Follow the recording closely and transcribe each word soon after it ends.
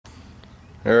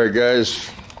Alright guys,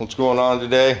 what's going on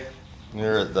today?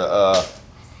 Here at the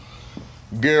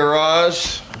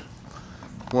garage.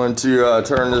 Wanted to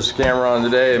turn this camera on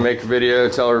today and make a video,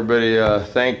 tell everybody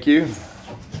thank you.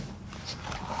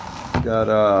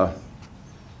 Got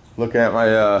looking at my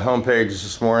homepage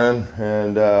this morning,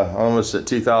 and almost at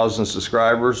 2,000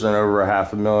 subscribers and over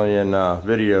 500,000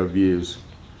 video views.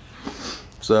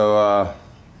 So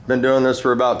been doing this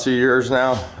for about 2 years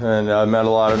now, and I met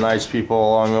a lot of nice people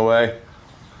along the way.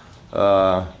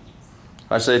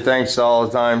 I say thanks all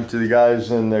the time to the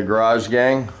guys in the garage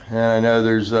gang, and I know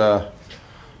there's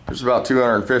about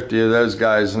 250 of those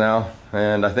guys now,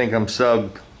 and I think I'm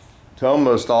subbed to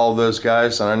almost all of those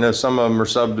guys, and I know some of them are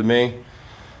subbed to me.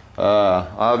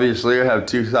 Obviously I have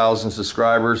 2,000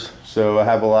 subscribers, so I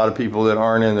have a lot of people that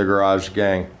aren't in the garage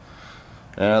gang,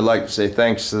 and I'd like to say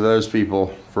thanks to those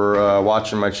people for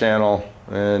watching my channel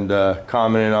and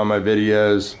commenting on my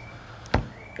videos,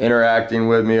 interacting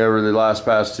with me over the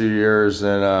past 2 years,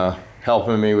 and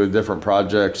helping me with different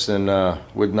projects and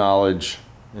with knowledge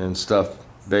and stuff.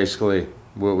 Basically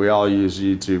what we all use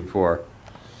YouTube for.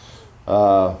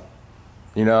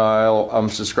 You know, I'm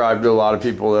subscribed to a lot of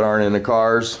people that aren't into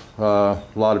cars, a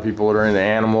lot of people that are into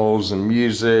animals and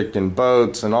music and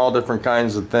boats and all different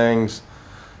kinds of things,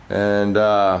 and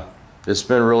it's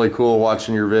been really cool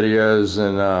watching your videos,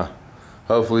 and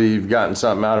hopefully you've gotten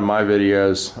something out of my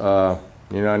videos.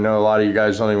 You know, I know a lot of you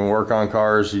guys don't even work on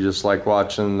cars, you just like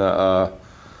watching the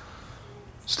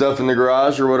stuff in the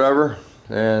garage or whatever,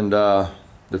 and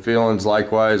the feelings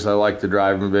likewise. I like the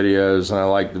driving videos, and I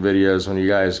like the videos when you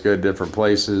guys go to different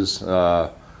places.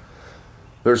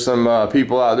 There's some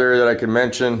people out there that I could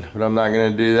mention, but I'm not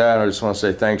going to do that. I just want to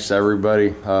say thanks to everybody.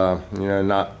 You know,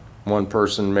 not one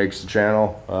person makes the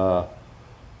channel.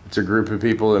 It's a group of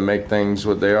people that make things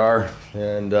what they are,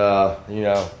 and you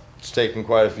know, it's taken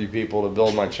quite a few people to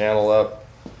build my channel up.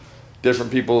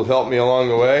 Different people have helped me along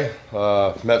the way.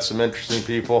 Met some interesting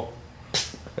people,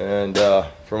 and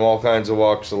from all kinds of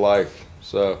walks of life.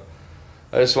 So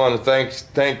I just want to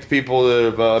thank the people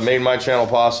that have made my channel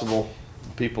possible,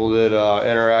 people that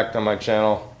interact on my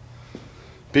channel,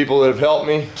 people that have helped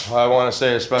me. I want to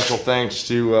say a special thanks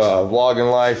to Vlogging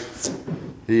Life.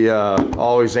 He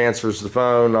always answers the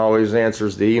phone, always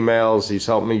answers the emails. He's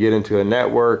helped me get into a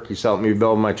network. He's helped me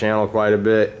build my channel quite a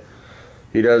bit.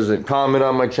 He doesn't comment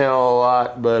on my channel a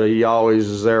lot, but he always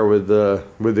is there with the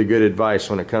good advice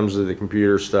when it comes to the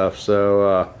computer stuff.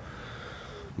 So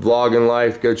Vlogging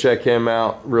Life, go check him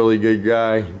out. Really good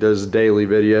guy. Does a daily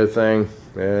video thing,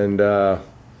 and I've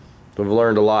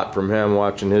learned a lot from him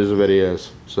watching his videos.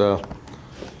 So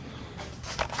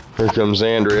here comes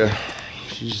Andrea.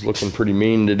 She's looking pretty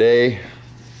mean today.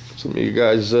 Some of you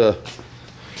guys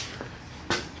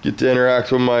get to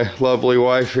interact with my lovely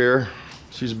wife here.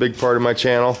 She's a big part of my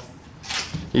channel.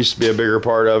 Used to be a bigger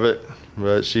part of it,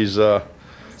 but she's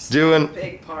doing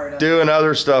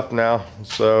other stuff now.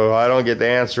 So I don't get to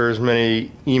answer as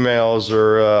many emails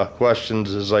or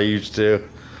questions as I used to,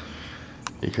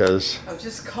 because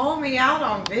just call me out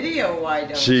on video. Why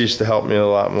don't she used to help me a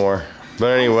lot more.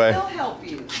 But anyway, I'll still help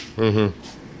you.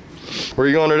 Where are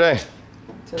you going today?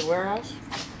 To the warehouse.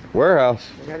 Warehouse.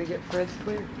 I gotta get Fred's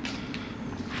clear.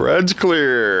 Fred's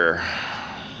clear.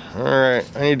 Alright,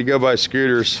 I need to go buy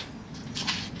scooters,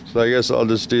 so I guess I'll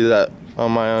just do that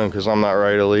on my own, because I'm not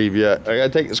ready to leave yet. I gotta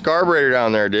take this carburetor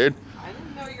down there, dude. I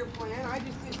didn't know your plan. I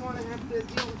just didn't want to have to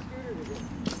deal with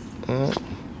scooter today.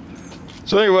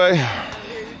 So anyway,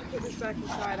 Here, you can put this back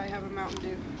inside. I have a Mountain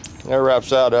Dew. that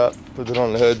wraps that up. Put it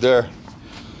on the hood there.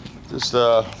 Just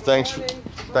thanks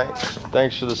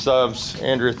for the subs.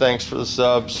 Andrew, thanks for the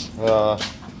subs.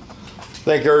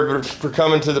 Thank everybody for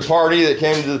coming to the party that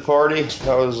came to the party.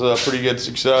 That was a pretty good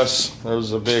success. That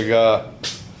was a big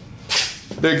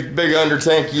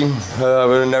undertaking.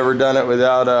 Would have never done it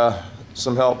without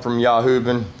some help from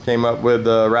Yahoo. Came up with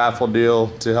a raffle deal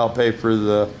to help pay for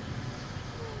the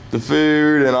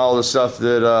food and all the stuff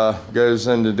that goes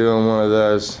into doing one of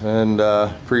those. And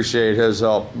appreciate his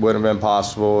help. Wouldn't have been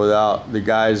possible without the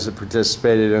guys that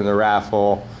participated in the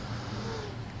raffle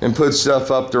and put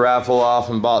stuff up to raffle off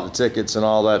and bought the tickets and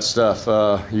all that stuff.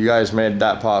 You guys made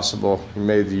that possible. You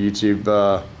made the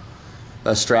YouTube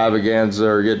extravaganza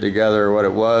or get together what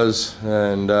it was,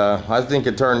 and I think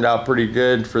it turned out pretty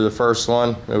good for the first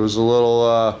one. It was a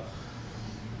little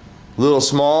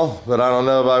small, but I don't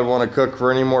know if I'd want to cook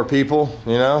for any more people.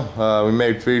 You know, we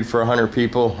made food for 100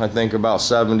 people. I think about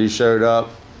 70 showed up,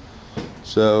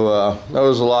 so that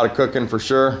was a lot of cooking for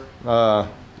sure.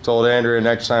 Told Andrea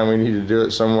next time we need to do it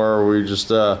somewhere where we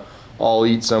just all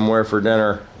eat somewhere for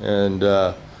dinner, and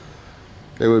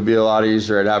it would be a lot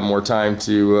easier. I'd have more time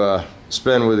to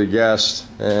spend with a guest,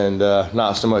 and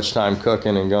not so much time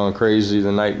cooking and going crazy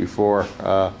the night before.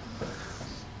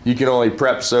 You can only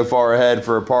prep so far ahead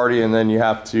for a party, and then you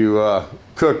have to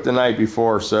cook the night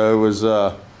before. So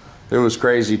it was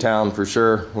crazy town for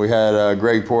sure. We had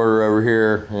Greg Porter over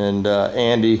here, and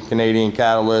Andy, Canadian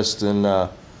Catalyst, and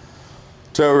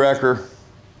Toe Wrecker,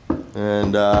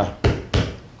 and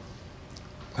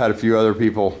had a few other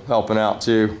people helping out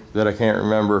too that I can't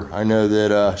remember. I know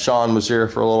that Sean was here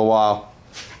for a little while,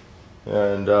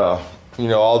 and you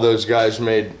know, all those guys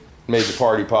made the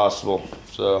party possible.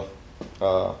 So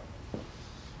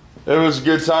it was a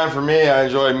good time for me. I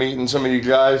enjoyed meeting some of you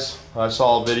guys. I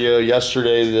saw a video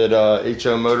yesterday that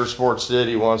HO Motorsports did.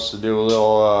 He wants to do a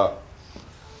little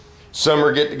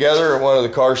summer get together at one of the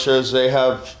car shows they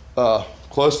have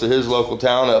close to his local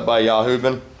town up by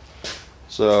Yahooban.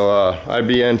 So I'd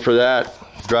be in for that.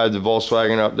 Drive the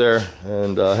Volkswagen up there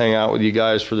and hang out with you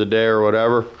guys for the day or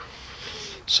whatever.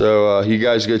 So you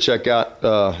guys go check out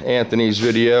Anthony's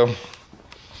video,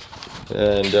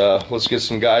 and let's get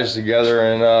some guys together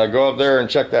and go up there and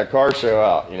check that car show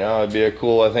out. You know, it'd be a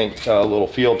cool, I think, little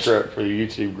field trip for the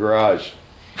YouTube garage.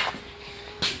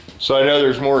 So I know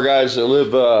there's more guys that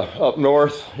live up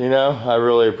north. You know, I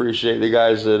really appreciate the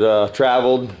guys that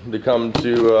traveled to come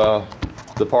to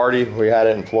the party. We had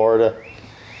it in Florida,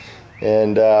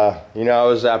 and you know, I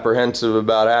was apprehensive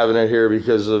about having it here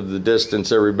because of the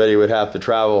distance everybody would have to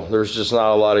travel. There's just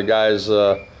not a lot of guys,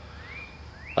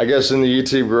 I guess, in the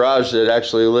YouTube garage that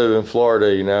actually live in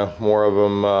Florida. You know, more of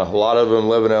them, a lot of them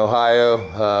live in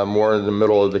Ohio, more in the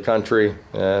middle of the country,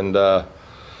 and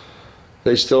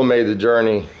they still made the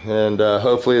journey, and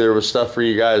hopefully there was stuff for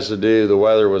you guys to do. The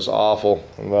weather was awful.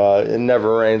 It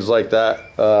never rains like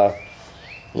that.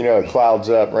 You know, it clouds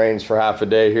up, rains for half a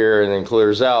day here, and then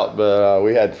clears out. But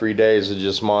we had 3 days of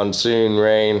just monsoon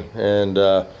rain, and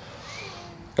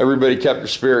everybody kept their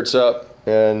spirits up,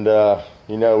 and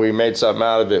you know, we made something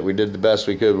out of it. We did the best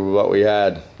we could with what we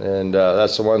had, and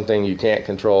that's the one thing you can't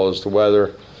control is the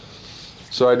weather.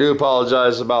 So I do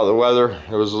apologize about the weather.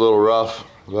 It was a little rough,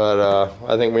 but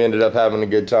I think we ended up having a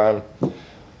good time.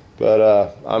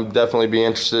 But I'm definitely be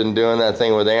interested in doing that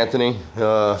thing with Anthony.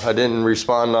 I didn't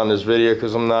respond on his video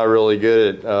because I'm not really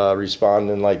good at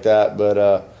responding like that, but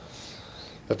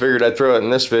I figured I'd throw it in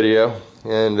this video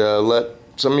and let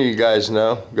some of you guys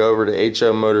know. Go over to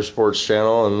HO Motorsports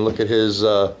channel and look at his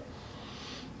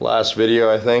last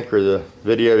video, I think, or the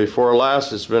video before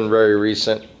last. It's been very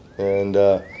recent,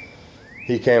 and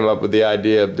he came up with the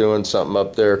idea of doing something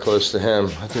up there close to him.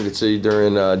 I think it's either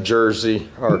in Jersey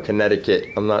or Connecticut.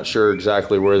 I'm not sure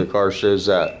exactly where the car show's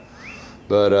at,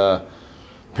 but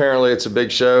apparently it's a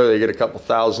big show. They get a couple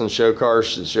thousand show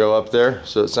cars that show up there,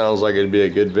 so it sounds like it'd be a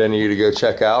good venue to go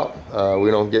check out.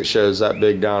 We don't get shows that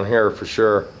big down here for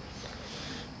sure,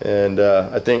 and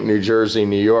I think New Jersey,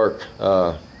 New York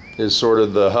is sort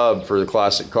of the hub for the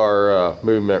classic car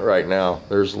movement right now.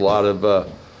 There's a lot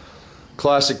of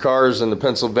classic cars in the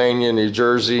Pennsylvania, New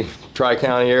Jersey,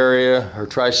 Tri-County area, or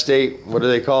Tri-State, what do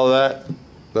they call that?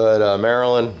 But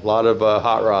Maryland, a lot of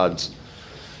hot rods.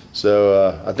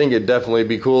 So I think it'd definitely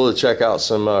be cool to check out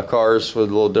some cars with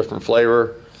a little different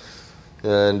flavor.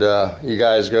 And you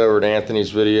guys go over to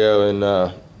Anthony's video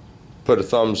and put a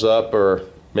thumbs up, or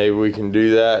maybe we can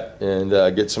do that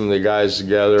and get some of the guys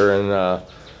together and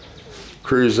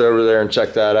cruise over there and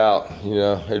check that out. You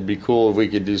know, it'd be cool if we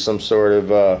could do some sort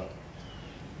of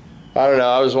I don't know,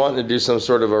 I was wanting to do some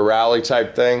sort of a rally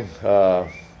type thing,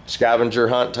 scavenger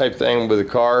hunt type thing with a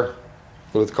car,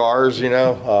 with cars, you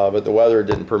know, but the weather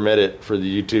didn't permit it for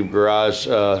the YouTube garage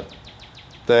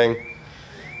thing.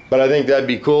 But I think that'd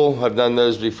be cool. I've done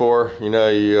those before. You know,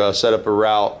 you set up a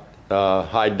route,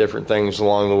 hide different things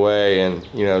along the way, and,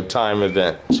 you know, time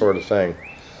event sort of thing.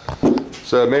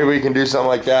 So maybe we can do something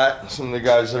like that. Some of the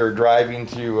guys that are driving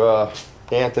to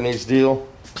Anthony's deal,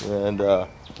 and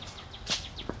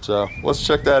so let's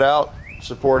check that out.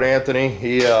 Support Anthony.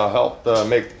 He helped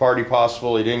make the party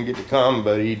possible. He didn't get to come,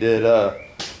 but he did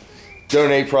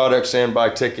donate products and buy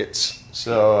tickets.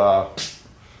 So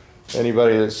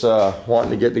anybody that's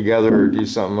wanting to get together or do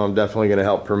something, I'm definitely going to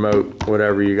help promote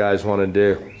whatever you guys want to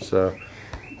do. So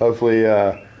hopefully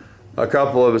a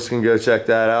couple of us can go check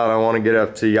that out. I want to get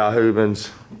up to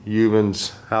Yahooban's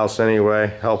house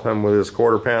anyway, help him with his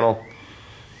quarter panel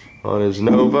on his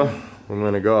Nova. I'm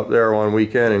going to go up there one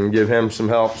weekend and give him some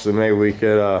help, so maybe we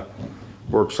could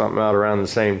work something out around the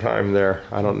same time there.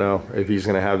 I don't know if he's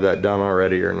going to have that done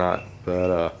already or not,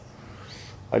 but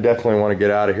I definitely want to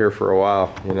get out of here for a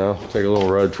while, you know, take a little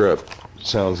road trip.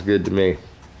 Sounds good to me.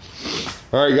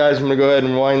 All right, guys, I'm going to go ahead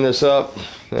and wind this up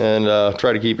and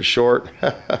try to keep it short.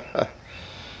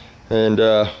 And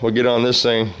we'll get on this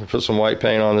thing, put some white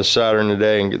paint on this Saturn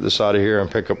today and get this out of here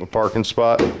and pick up a parking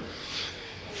spot.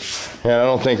 And I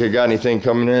don't think I got anything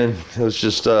coming in. It was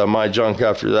just my junk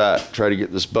after that. Try to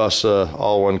get this bus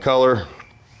all one color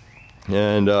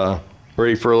and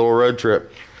ready for a little road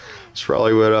trip. It's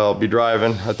probably what I'll be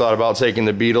driving. I thought about taking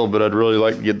the Beetle, but I'd really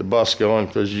like to get the bus going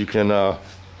because you can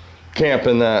camp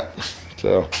in that.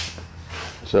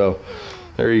 So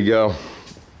there you go.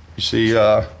 You see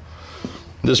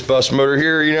this bus motor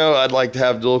here, you know, I'd like to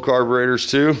have dual carburetors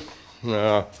too.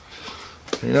 You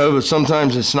know, but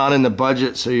sometimes it's not in the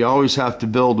budget, so you always have to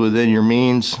build within your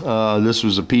means. This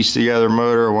was a piece together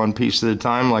motor, one piece at a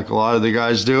time, like a lot of the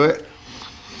guys do it.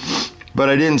 But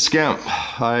I didn't skimp.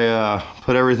 I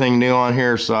put everything new on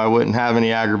here so I wouldn't have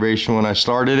any aggravation when I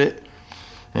started it.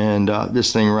 And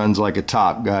this thing runs like a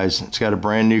top, guys. It's got a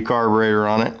brand new carburetor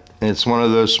on it. It's one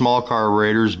of those small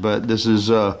carburetors, but this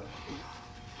is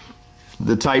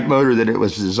the type motor that it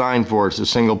was designed for. It's a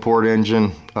single port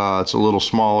engine. It's a little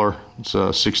smaller. It's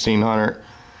a 1600.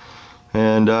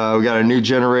 And we got a new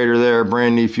generator there,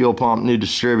 brand new fuel pump, new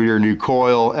distributor, new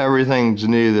coil. Everything's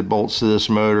new that bolts to this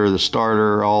motor, the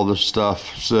starter, all this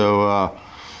stuff. So,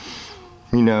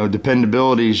 you know,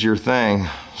 dependability is your thing.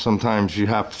 Sometimes you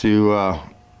have to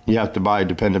buy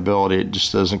dependability. It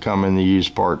just doesn't come in the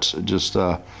used parts. It just,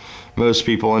 most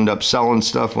people end up selling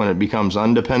stuff when it becomes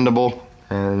undependable.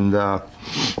 And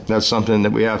that's something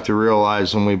that we have to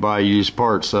realize when we buy used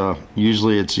parts.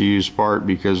 Usually it's a used part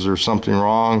because there's something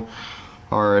wrong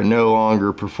or it no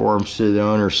longer performs to the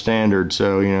owner's standard.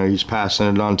 So, you know, he's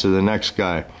passing it on to the next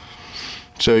guy.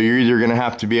 So you're either going to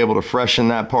have to be able to freshen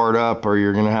that part up or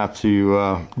you're going to have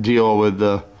to deal with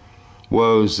the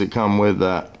woes that come with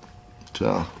that.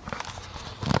 So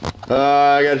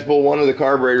I got to pull one of the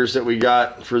carburetors that we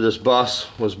got for this bus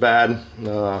was bad.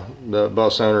 The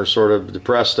bus owner sort of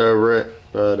depressed over it,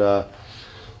 but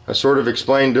I sort of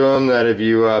explained to him that if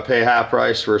you pay half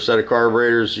price for a set of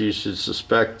carburetors, you should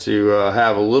suspect to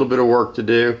have a little bit of work to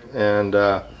do, and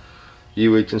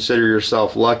you would consider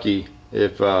yourself lucky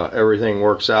if everything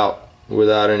works out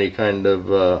without any kind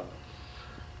of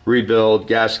rebuild,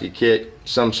 gasket kit,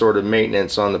 some sort of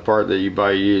maintenance on the part that you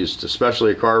buy used,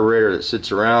 especially a carburetor that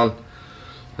sits around.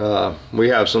 We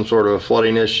have some sort of a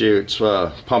flooding issue. It's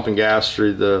pumping gas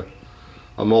through the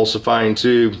emulsifying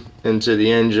tube into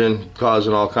the engine,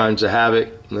 causing all kinds of havoc,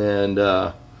 and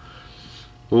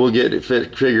we'll get it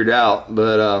figured out.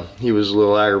 But he was a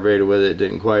little aggravated with it,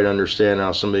 didn't quite understand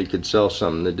how somebody could sell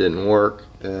something that didn't work.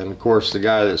 And of course the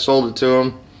guy that sold it to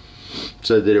him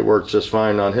said that it worked just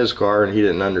fine on his car, and he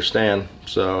didn't understand.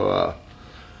 So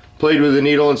played with the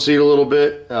needle and seat a little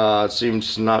bit. It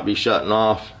seems to not be shutting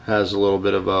off. Has a little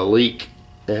bit of a leak.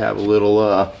 They have a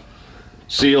little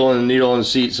seal in the needle and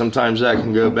seat. Sometimes that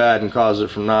can go bad and cause it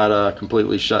from not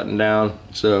completely shutting down.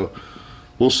 So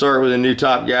we'll start with a new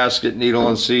top gasket, needle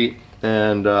and seat,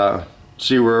 and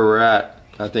see where we're at.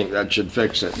 I think that should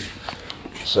fix it.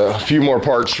 So a few more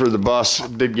parts for the bus.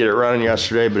 Did get it running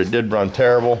yesterday, but it did run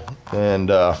terrible and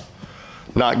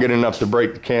not good enough to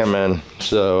break the cam in.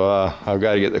 So I've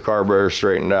got to get the carburetor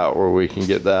straightened out where we can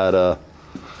get that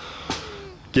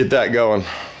going.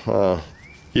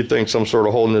 You'd think some sort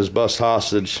of holding this bus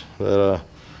hostage, but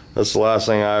that's the last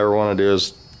thing I ever want to do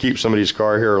is keep somebody's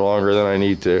car here longer than I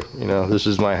need to. You know, this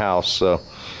is my house, so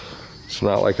it's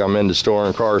not like I'm into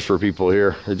storing cars for people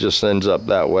here. It just ends up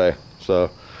that way. So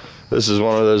this is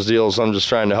one of those deals. I'm just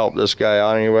trying to help this guy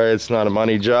out anyway. It's not a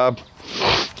money job.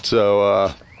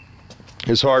 So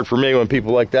it's hard for me when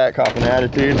people like that cop an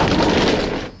attitude,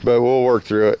 but we'll work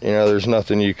through it. You know, there's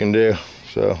nothing you can do.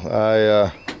 So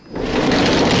I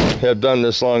have done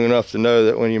this long enough to know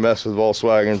that when you mess with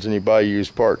Volkswagens and you buy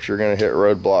used parts, you're going to hit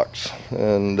roadblocks,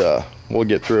 and we'll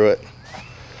get through it.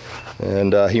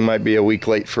 And he might be a week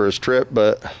late for his trip,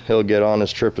 but he'll get on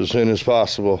his trip as soon as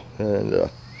possible, and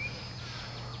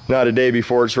not a day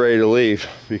before it's ready to leave,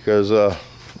 because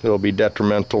it'll be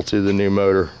detrimental to the new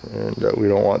motor, and we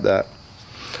don't want that.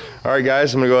 All right,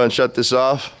 guys, I'm gonna go ahead and shut this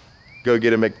off, go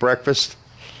get a McBreakfast,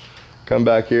 come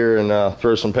back here and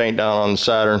throw some paint down on the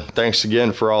Saturn. Thanks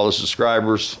again for all the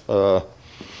subscribers. Over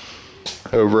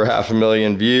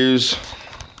 500,000 views.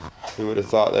 Who would have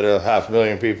thought that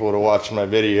 500,000 people would have watched my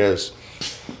videos?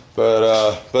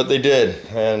 But they did,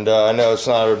 and I know it's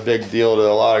not a big deal to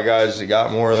a lot of guys that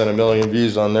got more than 1 million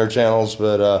views on their channels,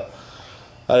 but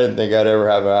I didn't think I'd ever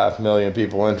have 500,000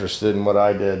 people interested in what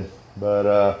I did.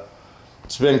 But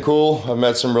it's been cool. I've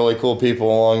met some really cool people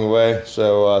along the way.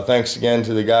 So thanks again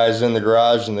to the guys in the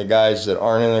garage and the guys that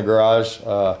aren't in the garage.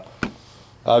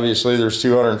 Obviously there's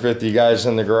 250 guys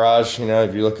in the garage, you know,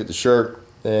 if you look at the shirt,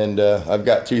 and I've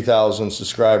got 2,000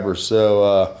 subscribers.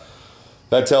 So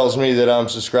that tells me that I'm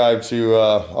subscribed to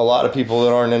a lot of people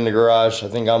that aren't in the garage. I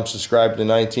think I'm subscribed to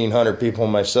 1,900 people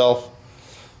myself.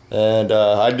 And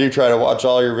I do try to watch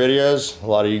all your videos. A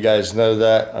lot of you guys know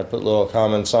that. I put little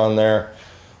comments on there.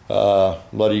 A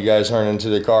lot of you guys aren't into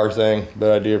the car thing,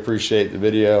 but I do appreciate the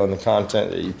video and the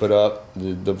content that you put up.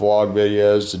 The vlog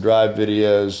videos, the drive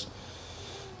videos,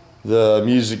 the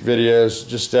music videos,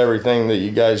 just everything that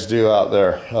you guys do out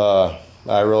there.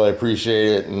 I really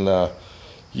appreciate it, and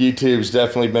YouTube's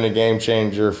definitely been a game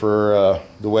changer for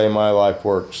the way my life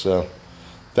works. So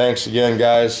thanks again,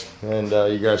 guys, and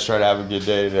you guys try to have a good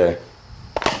day today.